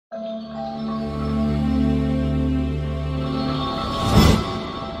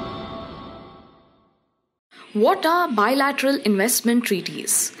What are bilateral investment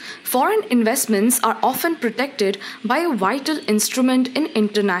treaties? Foreign investments are often protected by a vital instrument in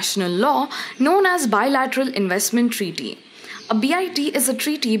international law known as bilateral investment treaty. A BIT is a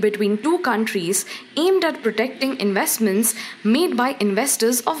treaty between two countries aimed at protecting investments made by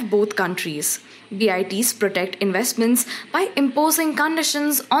investors of both countries. BITs protect investments by imposing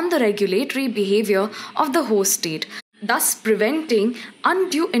conditions on the regulatory behavior of the host state, thus preventing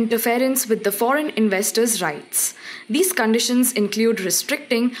undue interference with the foreign investors' rights. These conditions include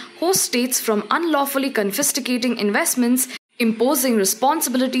restricting host states from unlawfully confiscating investments, imposing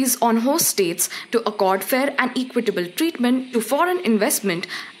responsibilities on host states to accord fair and equitable treatment to foreign investment,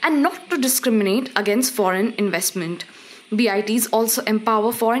 and not to discriminate against foreign investment. BITs also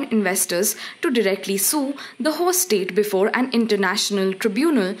empower foreign investors to directly sue the host state before an international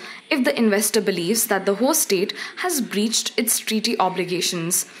tribunal if the investor believes that the host state has breached its treaty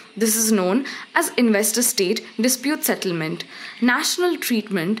obligations. This is known as investor-state dispute settlement. National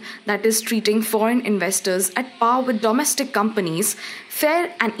treatment, that is, treating foreign investors at par with domestic companies,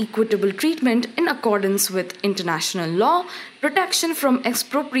 fair and equitable treatment in accordance with international law, protection from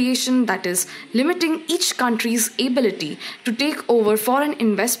expropriation, that is, limiting each country's ability to take over foreign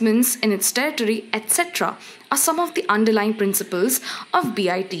investments in its territory, etc., are some of the underlying principles of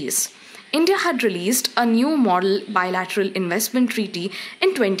BITs. India had released a new model bilateral investment treaty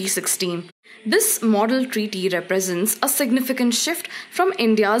in 2016. This model treaty represents a significant shift from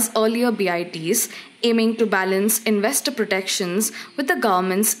India's earlier BITs, aiming to balance investor protections with the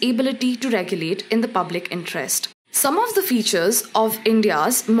government's ability to regulate in the public interest. Some of the features of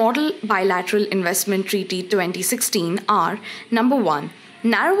India's Model Bilateral Investment Treaty 2016 are: Number 1.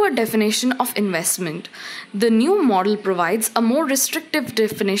 Narrower definition of investment. The new model provides a more restrictive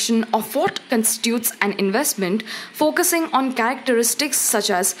definition of what constitutes an investment, focusing on characteristics such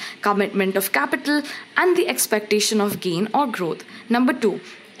as commitment of capital and the expectation of gain or growth. Number 2.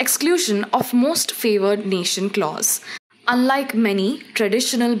 Exclusion of most favored nation clause. Unlike many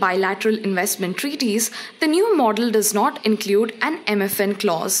traditional bilateral investment treaties, the new model does not include an MFN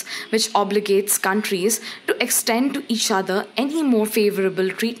clause, which obligates countries to extend to each other any more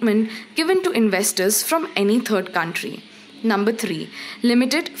favorable treatment given to investors from any third country. Number 3.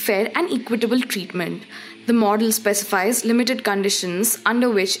 Limited, fair and equitable treatment. The model specifies limited conditions under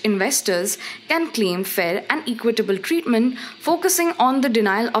which investors can claim fair and equitable treatment, focusing on the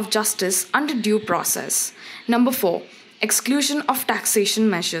denial of justice under due process. Number 4. Exclusion of taxation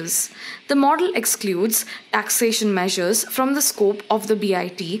measures. The model excludes taxation measures from the scope of the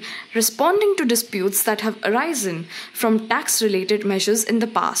BIT, responding to disputes that have arisen from tax-related measures in the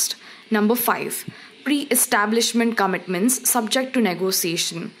past. Number 5. Pre-establishment commitments subject to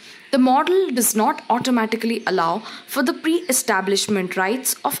negotiation. The model does not automatically allow for the pre-establishment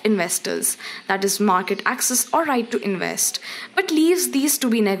rights of investors, that is, market access or right to invest, but leaves these to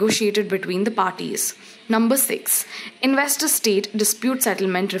be negotiated between the parties. Number 6. Investor-state dispute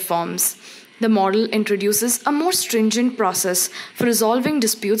settlement reforms. The model introduces a more stringent process for resolving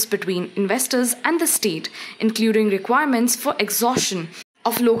disputes between investors and the state, including requirements for exhaustion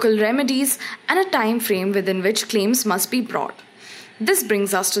of local remedies and a time frame within which claims must be brought. This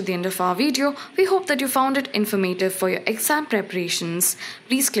brings us to the end of our video. We hope that you found it informative for your exam preparations.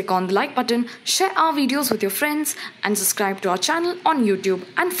 Please click on the like button, share our videos with your friends, and subscribe to our channel on YouTube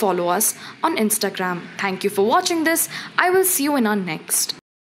and follow us on Instagram. Thank you for watching this. I will see you in our next.